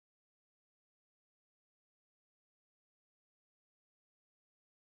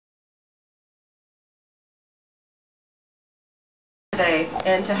today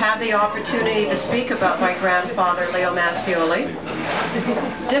and to have the opportunity to speak about my grandfather, Leo Mascioli.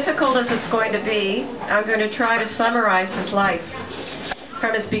 Difficult as it's going to be, I'm going to try to summarize his life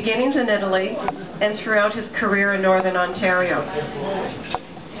from his beginnings in Italy and throughout his career in Northern Ontario.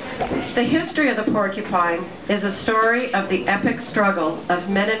 The history of the Porcupine is a story of the epic struggle of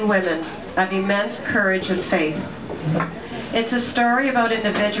men and women of immense courage and faith. It's a story about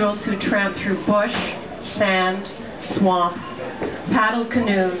individuals who tramped through bush, sand, swamp, paddled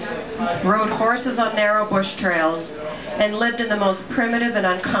canoes, rode horses on narrow bush trails, and lived in the most primitive and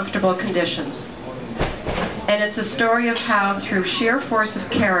uncomfortable conditions. And it's a story of how, through sheer force of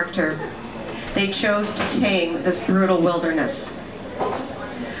character, they chose to tame this brutal wilderness.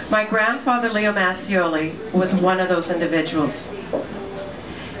 My grandfather, Leo Mascioli, was one of those individuals.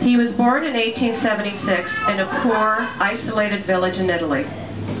 He was born in 1876 in a poor, isolated village in Italy.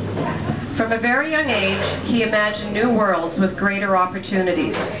 From a very young age, he imagined new worlds with greater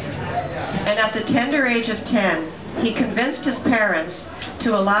opportunities. And at the tender age of 10, he convinced his parents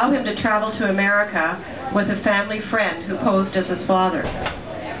to allow him to travel to America with a family friend who posed as his father.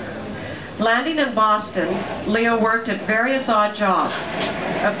 Landing in Boston, Leo worked at various odd jobs: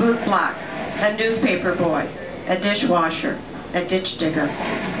 a booth black, a newspaper boy, a dishwasher, a ditch digger.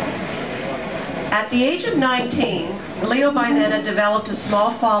 At the age of 19, Leo by then had developed a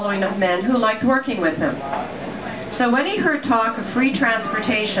small following of men who liked working with him. So when he heard talk of free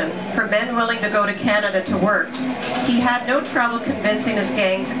transportation for men willing to go to Canada to work, he had no trouble convincing his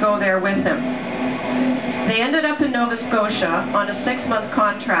gang to go there with him. They ended up in Nova Scotia on a 6-month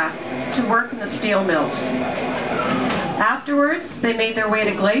contract to work in the steel mills. Afterwards, they made their way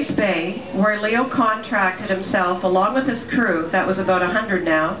to Glace Bay, where Leo contracted himself, along with his crew, that was about 100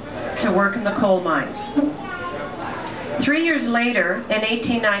 now, to work in the coal mines. 3 years later, in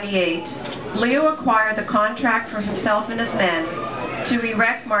 1898, Leo acquired the contract for himself and his men to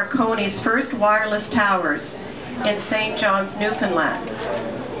erect Marconi's first wireless towers in St. John's, Newfoundland.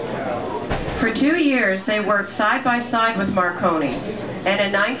 For 2 years, they worked side by side with Marconi, and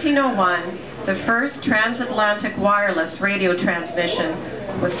in 1901, the first transatlantic wireless radio transmission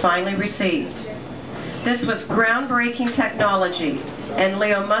was finally received. This was groundbreaking technology, and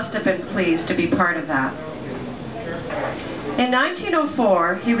Leo must have been pleased to be part of that. In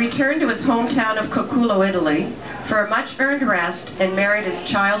 1904, he returned to his hometown of Coculo, Italy, for a much-earned rest and married his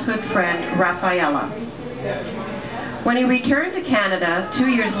childhood friend, Raffaella. When he returned to Canada 2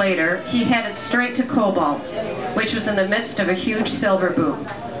 years later, he headed straight to cobalt, which was in the midst of a huge silver boom.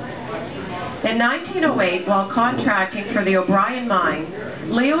 In 1908, while contracting for the O'Brien mine,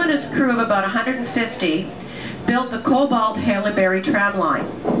 Leo and his crew of about 150 built the Cobalt Haileybury tram line.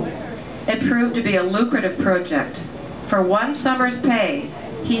 It proved to be a lucrative project. For one summer's pay,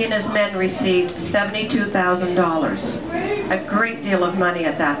 he and his men received $72,000, a great deal of money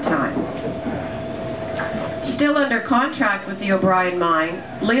at that time. Still under contract with the O'Brien mine,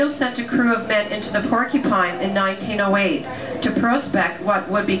 Leo sent a crew of men into the Porcupine in 1908 to prospect what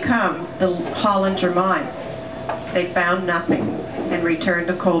would become the Hollinger mine. They found nothing and returned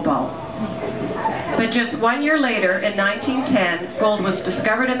to cobalt. But just 1 year later, in 1910, gold was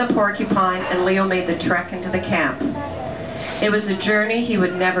discovered in the Porcupine, and Leo made the trek into the camp. It was a journey he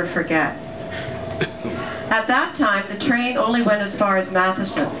would never forget. At that time, the train only went as far as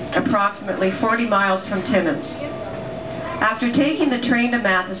Matheson, approximately 40 miles from Timmins. After taking the train to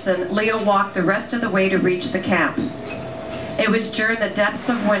Matheson, Leo walked the rest of the way to reach the camp. It was during the depths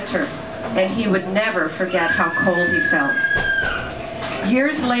of winter, and he would never forget how cold he felt.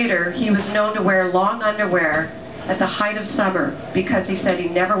 Years later, he was known to wear long underwear at the height of summer because he said he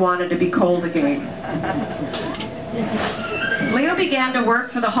never wanted to be cold again. Leo began to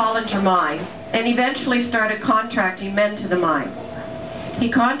work for the Hollinger mine and eventually started contracting men to the mine. He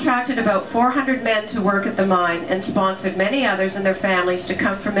contracted about 400 men to work at the mine and sponsored many others and their families to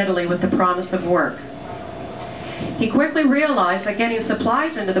come from Italy with the promise of work. He quickly realized that getting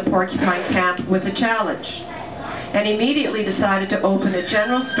supplies into the Porcupine camp was a challenge, and immediately decided to open a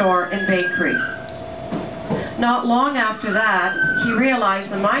general store and bakery. Not long after that, he realized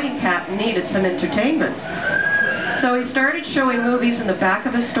the mining camp needed some entertainment. So he started showing movies in the back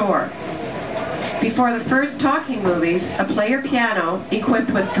of his store. Before the first talking movies, a player piano, equipped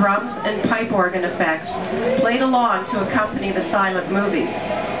with drums and pipe organ effects, played along to accompany the silent movies.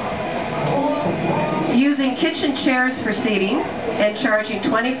 Using kitchen chairs for seating and charging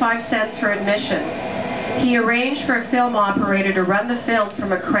 25 cents for admission, he arranged for a film operator to run the film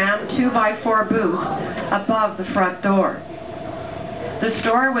from a cramped 2x4 booth above the front door. The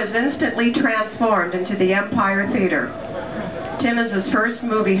store was instantly transformed into the Empire Theater, Timmins' first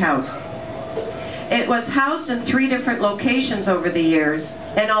movie house. It was housed in 3 different locations over the years,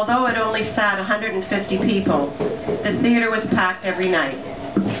 and although it only sat 150 people, the theater was packed every night.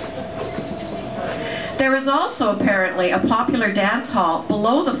 There was also apparently a popular dance hall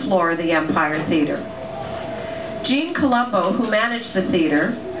below the floor of the Empire Theater. Gene Colombo, who managed the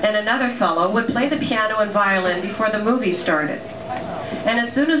theater, and another fellow would play the piano and violin before the movies started. And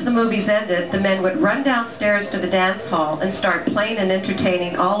as soon as the movies ended, the men would run downstairs to the dance hall and start playing and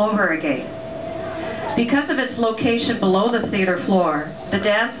entertaining all over again. Because of its location below the theater floor, the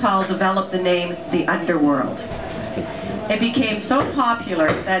dance hall developed the name the Underworld. It became so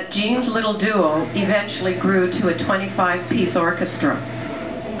popular that Gene's little duo eventually grew to a 25-piece orchestra.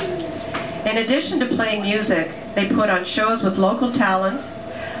 In addition to playing music, they put on shows with local talent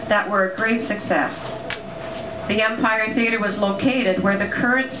that were a great success. The Empire Theater was located where the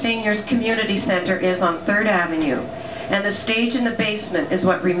current Seniors Community Center is on 3rd Avenue, and the stage in the basement is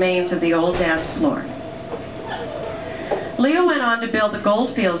what remains of the old dance floor. Leo went on to build the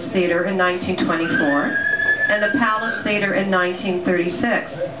Goldfields Theater in 1924 and the Palace Theater in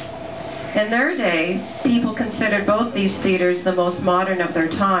 1936. In their day, people considered both these theaters the most modern of their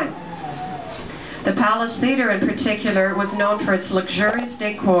time. The Palace Theater in particular was known for its luxurious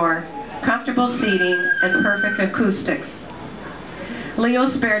decor, comfortable seating, and perfect acoustics. Leo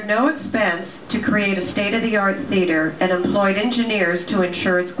spared no expense to create a state-of-the-art theater and employed engineers to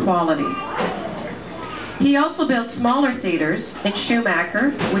ensure its quality. He also built smaller theaters in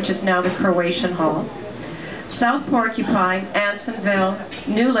Schumacher, which is now the Croatian Hall, South Porcupine, Ansonville,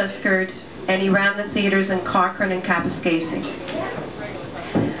 New Liskeard, and he ran the theaters in Cochrane and Kapuskasing.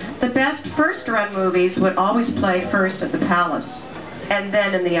 The best first-run movies would always play first at the Palace, and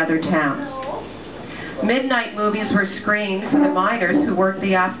then in the other towns. Midnight movies were screened for the miners who worked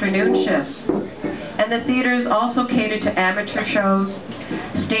the afternoon shifts, and the theaters also catered to amateur shows,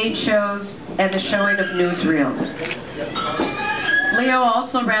 stage shows, and the showing of newsreels. Leo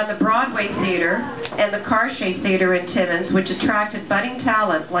also ran the Broadway Theater and the Cartier Theater in Timmins, which attracted budding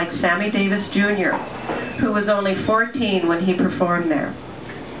talent like Sammy Davis Jr., who was only 14 when he performed there.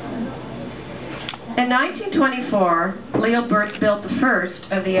 In 1924, Leo built the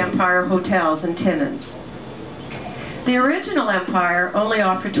first of the Empire hotels in Timmins. The original Empire only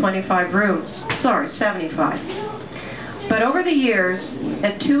offered 75. But over the years,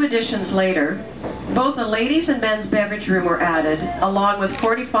 and 2 additions later, both a ladies' and men's beverage room were added, along with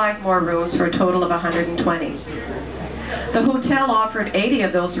 45 more rooms for a total of 120. The hotel offered 80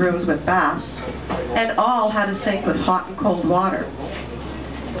 of those rooms with baths, and all had a sink with hot and cold water.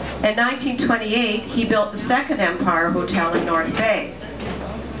 In 1928, he built the second Empire Hotel in North Bay.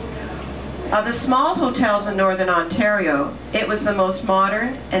 Of the small hotels in Northern Ontario, it was the most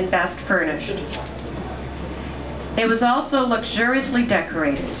modern and best furnished. It was also luxuriously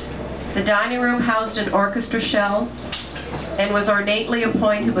decorated. The dining room housed an orchestra shell and was ornately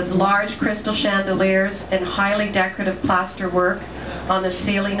appointed with large crystal chandeliers and highly decorative plaster work on the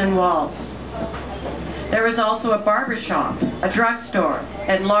ceiling and walls. There was also a barber shop, a drugstore,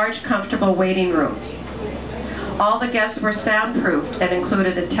 and large comfortable waiting rooms. All the guests were soundproofed and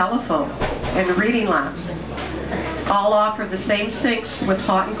included a telephone and reading lamps. All offered the same sinks with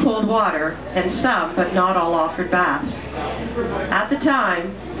hot and cold water, and some, but not all, offered baths. At the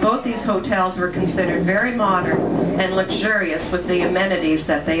time, both these hotels were considered very modern and luxurious with the amenities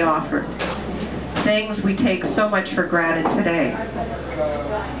that they offered. Things we take so much for granted today.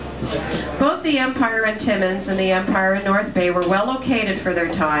 Both the Empire in Timmins and the Empire in North Bay were well located for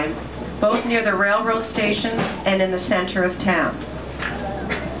their time, both near the railroad station and in the center of town.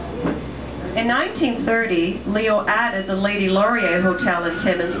 In 1930, Leo added the Lady Laurier Hotel in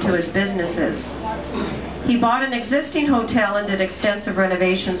Timmins to his businesses. He bought an existing hotel and did extensive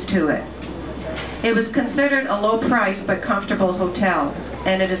renovations to it. It was considered a low-price but comfortable hotel,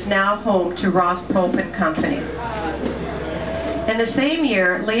 and it is now home to Ross Pope and Company. In the same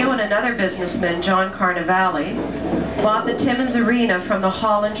year, Leo and another businessman, John Carnevale, bought the Timmins Arena from the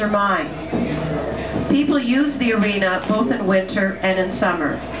Hollinger Mine. People used the arena both in winter and in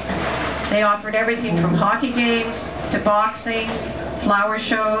summer. They offered everything from hockey games to boxing, flower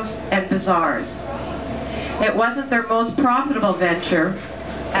shows, and bazaars. It wasn't their most profitable venture,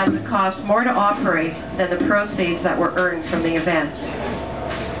 as it cost more to operate than the proceeds that were earned from the events.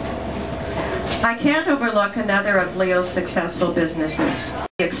 I can't overlook another of Leo's successful businesses,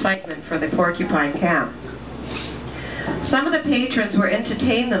 the excitement for the Porcupine Camp. Some of the patrons were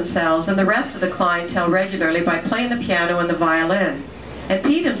entertaining themselves and the rest of the clientele regularly by playing the piano and the violin. And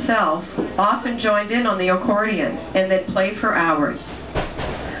Pete himself often joined in on the accordion, and they'd play for hours.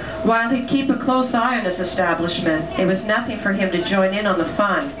 While he'd keep a close eye on his establishment, it was nothing for him to join in on the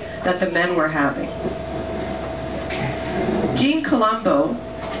fun that the men were having. Jean Colombo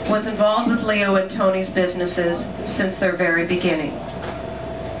was involved with Leo and Tony's businesses since their very beginning.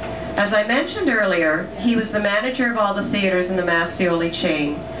 As I mentioned earlier, he was the manager of all the theaters in the Mascioli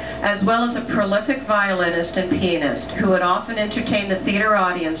chain, as well as a prolific violinist and pianist who would often entertain the theater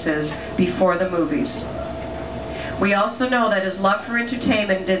audiences before the movies. We also know that his love for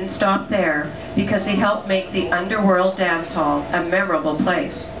entertainment didn't stop there, because he helped make the underworld dance hall a memorable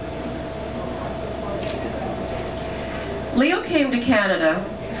place. Leo came to Canada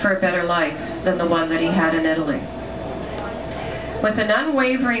for a better life than the one that he had in Italy. With an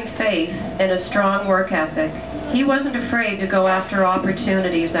unwavering faith and a strong work ethic, he wasn't afraid to go after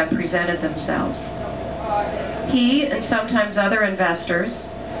opportunities that presented themselves. He, and sometimes other investors,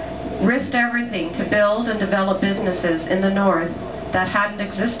 risked everything to build and develop businesses in the North that hadn't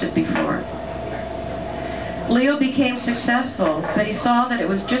existed before. Leo became successful, but he saw that it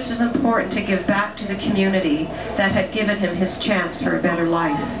was just as important to give back to the community that had given him his chance for a better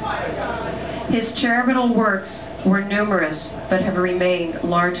life. His charitable works were numerous, but have remained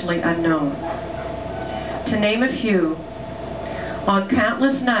largely unknown. To name a few, on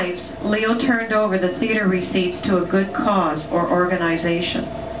countless nights, Leo turned over the theater receipts to a good cause or organization.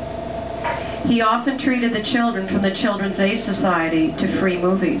 He often treated the children from the Children's Aid Society to free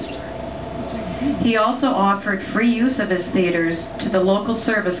movies. He also offered free use of his theaters to the local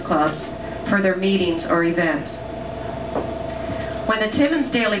service clubs for their meetings or events. When the Timmins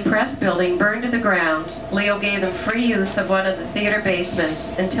Daily Press building burned to the ground, Leo gave them free use of one of the theater basements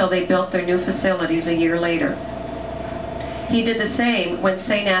until they built their new facilities a year later. He did the same when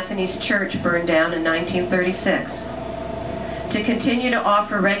St. Anthony's Church burned down in 1936. To continue to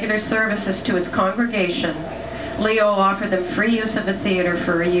offer regular services to its congregation, Leo offered them free use of the theater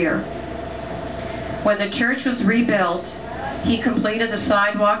for a year. When the church was rebuilt, he completed the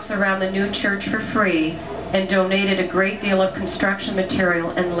sidewalks around the new church for free and donated a great deal of construction material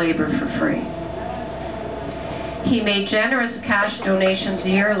and labor for free. He made generous cash donations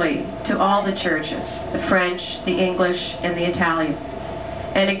yearly to all the churches, the French, the English, and the Italian,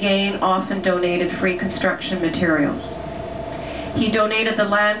 and again often donated free construction materials. He donated the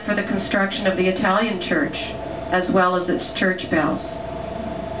land for the construction of the Italian church, as well as its church bells.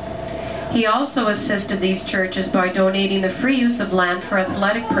 He also assisted these churches by donating the free use of land for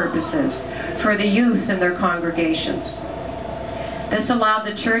athletic purposes for the youth in their congregations. This allowed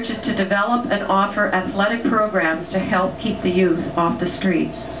the churches to develop and offer athletic programs to help keep the youth off the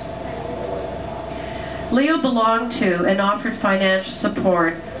streets. Leo belonged to and offered financial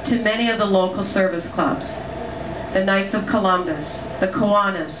support to many of the local service clubs: the Knights of Columbus, the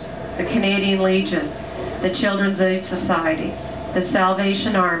Kiwanis, the Canadian Legion, the Children's Aid Society, the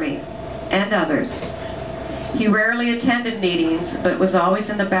Salvation Army, and others. He rarely attended meetings, but was always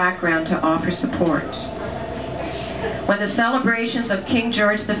in the background to offer support. When the celebrations of King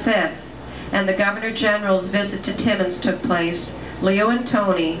George V and the Governor General's visit to Timmins took place, Leo and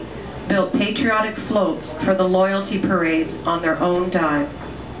Tony built patriotic floats for the loyalty parades on their own dime.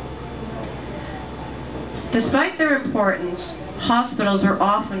 Despite their importance, hospitals were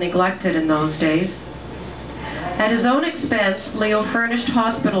often neglected in those days. At his own expense, Leo furnished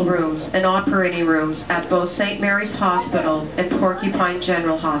hospital rooms and operating rooms at both St. Mary's Hospital and Porcupine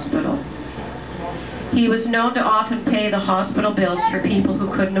General Hospital. He was known to often pay the hospital bills for people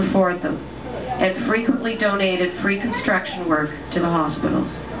who couldn't afford them, and frequently donated free construction work to the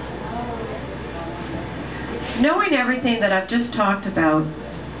hospitals. Knowing everything that I've just talked about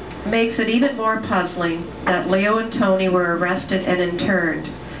makes it even more puzzling that Leo and Tony were arrested and interned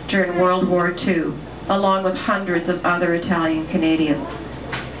during World War II, along with hundreds of other Italian Canadians.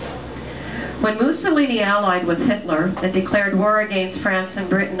 When Mussolini allied with Hitler and declared war against France and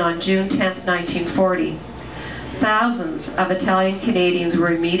Britain on June 10, 1940, thousands of Italian Canadians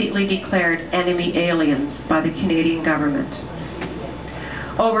were immediately declared enemy aliens by the Canadian government.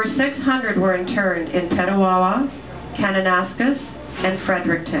 Over 600 were interned in Petawawa, Kananaskis, and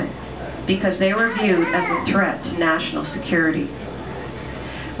Fredericton because they were viewed as a threat to national security.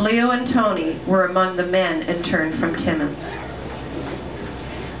 Leo and Tony were among the men interned from Timmins.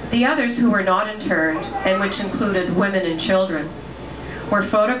 The others who were not interned, and which included women and children, were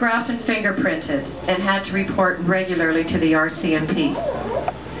photographed and fingerprinted and had to report regularly to the RCMP.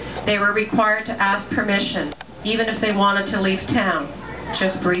 They were required to ask permission, even if they wanted to leave town,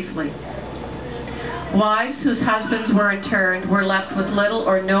 just briefly. Wives whose husbands were interned were left with little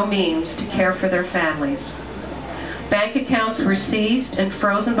or no means to care for their families. Bank accounts were seized and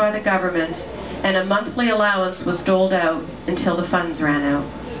frozen by the government, and a monthly allowance was doled out until the funds ran out.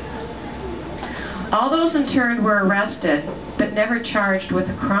 All those interned were arrested, but never charged with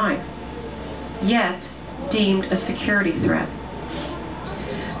a crime, yet deemed a security threat.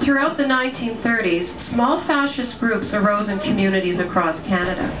 Throughout the 1930s, small fascist groups arose in communities across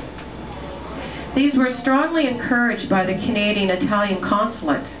Canada. These were strongly encouraged by the Canadian Italian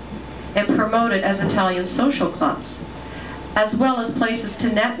consulate and promoted as Italian social clubs, as well as places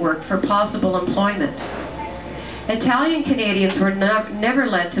to network for possible employment. Italian Canadians were never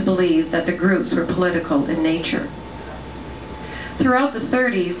led to believe that the groups were political in nature. Throughout the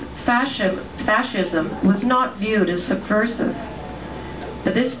 30s, fascism was not viewed as subversive,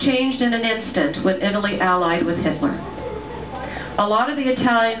 but this changed in an instant when Italy allied with Hitler. A lot of the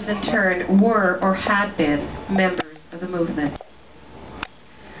Italians in turn were or had been members of the movement.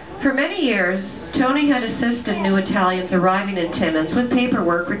 For many years, Tony had assisted new Italians arriving in Timmins with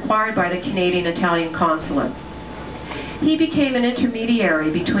paperwork required by the Canadian Italian consulate. He became an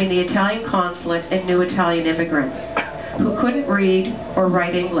intermediary between the Italian consulate and new Italian immigrants who couldn't read or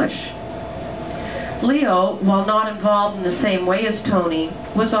write English. Leo, while not involved in the same way as Tony,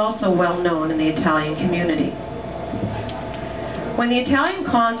 was also well known in the Italian community. When the Italian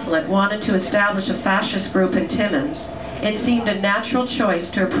consulate wanted to establish a fascist group in Timmins, it seemed a natural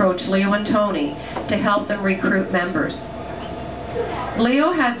choice to approach Leo and Tony to help them recruit members.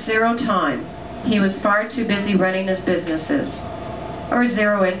 Leo had zero time. He was far too busy running his businesses, or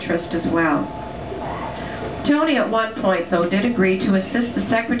zero interest as well. Tony at one point, though, did agree to assist the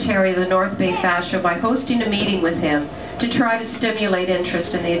secretary of the North Bay Fascia by hosting a meeting with him to try to stimulate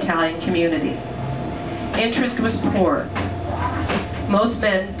interest in the Italian community. Interest was poor. Most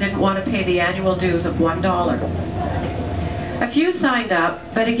men didn't want to pay the annual dues of $1. A few signed up,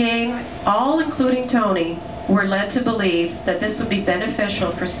 but again, all, including Tony, were led to believe that this would be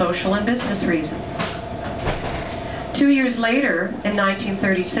beneficial for social and business reasons. 2 years later, in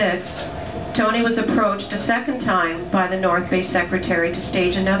 1936, Tony was approached a second time by the North Bay secretary to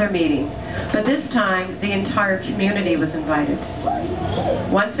stage another meeting, but this time the entire community was invited.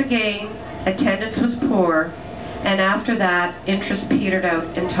 Once again, attendance was poor, and after that, interest petered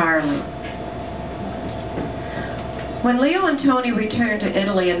out entirely. When Leo and Tony returned to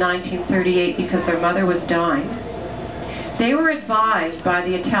Italy in 1938 because their mother was dying, they were advised by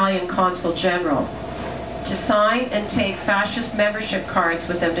the Italian Consul General to sign and take fascist membership cards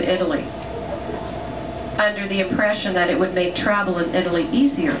with them to Italy, under the impression that it would make travel in Italy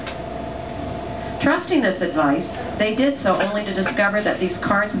easier. Trusting this advice, they did so only to discover that these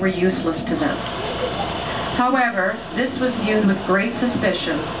cards were useless to them. However, this was viewed with great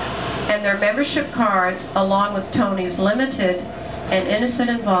suspicion, and their membership cards, along with Tony's limited and innocent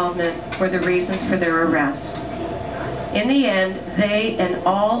involvement, were the reasons for their arrest. In the end, they and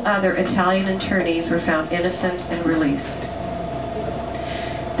all other Italian internees were found innocent and released.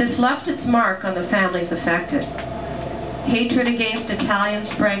 This left its mark on the families affected. Hatred against Italians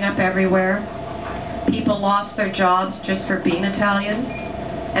sprang up everywhere. People lost their jobs just for being Italian,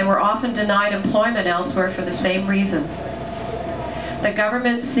 and were often denied employment elsewhere for the same reason. The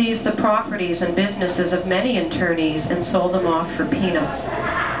government seized the properties and businesses of many internees and sold them off for peanuts.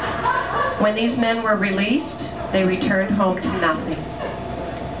 When these men were released, they returned home to nothing.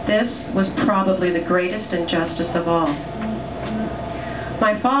 This was probably the greatest injustice of all.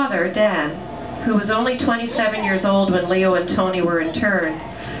 My father, Dan, who was only 27 years old when Leo and Tony were interned,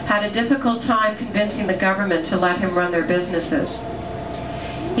 had a difficult time convincing the government to let him run their businesses.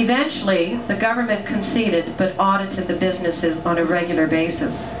 Eventually, the government conceded but audited the businesses on a regular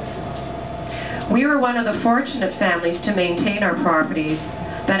basis. We were one of the fortunate families to maintain our properties,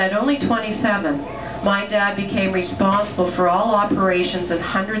 but at only 27, my dad became responsible for all operations and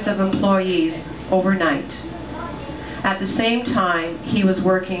hundreds of employees overnight. At the same time, he was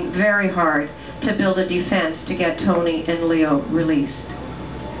working very hard to build a defense to get Tony and Leo released.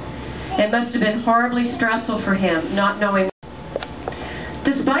 It must have been horribly stressful for him not knowing.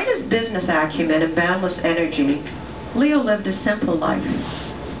 Despite his business acumen and boundless energy, Leo lived a simple life.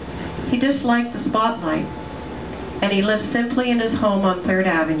 He disliked the spotlight, and he lived simply in his home on 3rd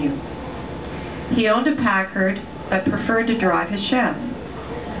Avenue. He owned a Packard, but preferred to drive his Chev.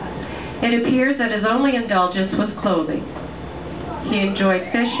 It appears that his only indulgence was clothing. He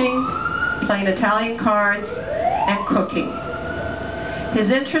enjoyed fishing, playing Italian cards, and cooking. His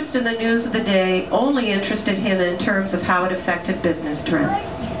interest in the news of the day only interested him in terms of how it affected business trends.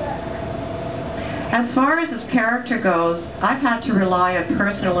 As far as his character goes, I've had to rely on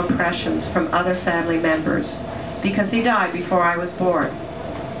personal impressions from other family members because he died before I was born.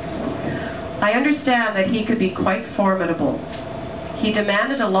 I understand that he could be quite formidable. He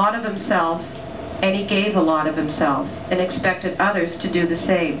demanded a lot of himself, and he gave a lot of himself, and expected others to do the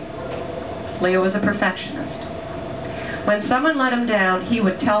same. Leo was a perfectionist. When someone let him down, he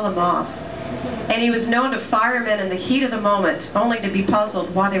would tell them off. And he was known to firemen in the heat of the moment, only to be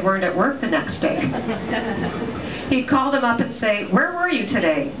puzzled why they weren't at work the next day. He'd call them up and say, "Where were you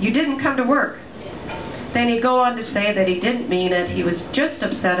today? You didn't come to work." Then he'd go on to say that he didn't mean it, he was just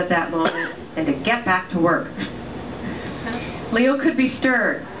upset at that moment, and to get back to work. Leo could be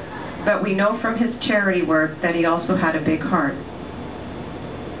stern, but we know from his charity work that he also had a big heart.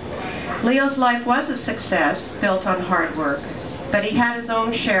 Leo's life was a success, built on hard work, but he had his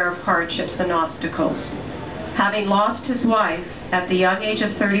own share of hardships and obstacles, having lost his wife at the young age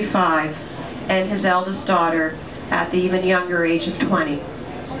of 35 and his eldest daughter at the even younger age of 20.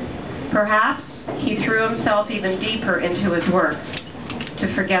 Perhaps he threw himself even deeper into his work to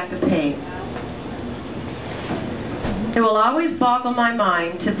forget the pain. It will always boggle my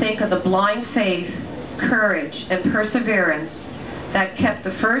mind to think of the blind faith, courage, and perseverance that kept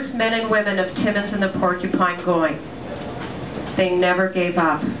the first men and women of Timmins and the Porcupine going. They never gave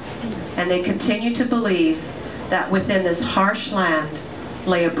up, and they continued to believe that within this harsh land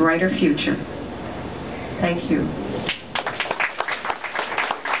lay a brighter future. Thank you.